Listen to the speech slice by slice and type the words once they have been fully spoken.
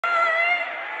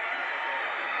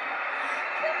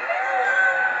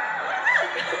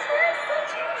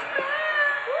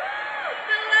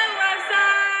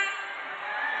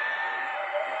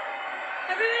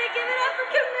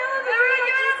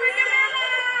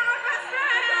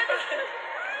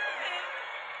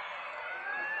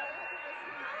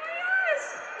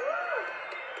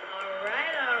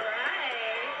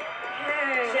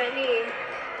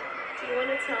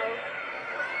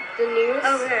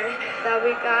moves that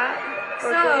we got.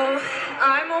 So,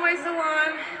 I'm always the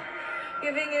one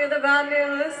giving you the bad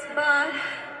news, but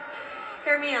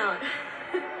hear me out.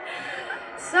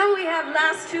 So we have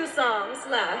last 2 songs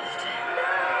left.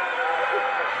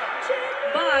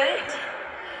 But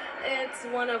it's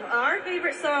one of our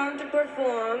favorite songs to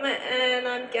perform, and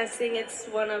I'm guessing it's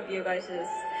one of you guys'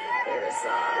 favorite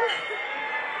songs.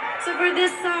 So for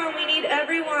this song, we need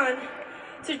everyone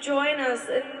to join us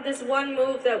in this one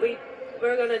move that we're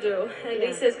gonna do. And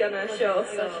Lisa's gonna show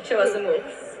us the move.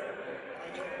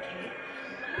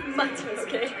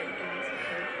 Okay.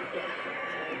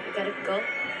 You gotta go.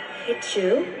 Hit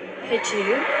you.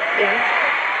 Yeah.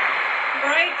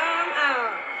 Right arm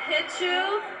out. Hit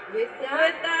you. With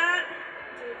that.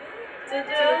 And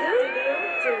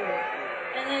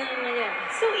then, yeah.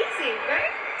 So easy,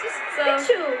 right? Just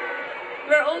hit you.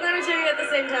 We're all gonna cheer you at the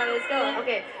same time. Let's go.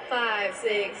 Okay. 5,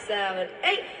 6, 7,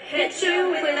 8. Hit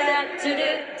you with that.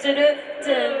 Okay,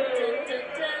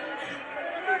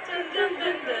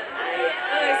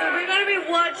 so we're gonna be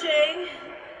watching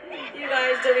you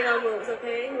guys doing our moves,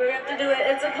 okay? We have to do it.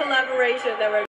 It's a collaboration that we're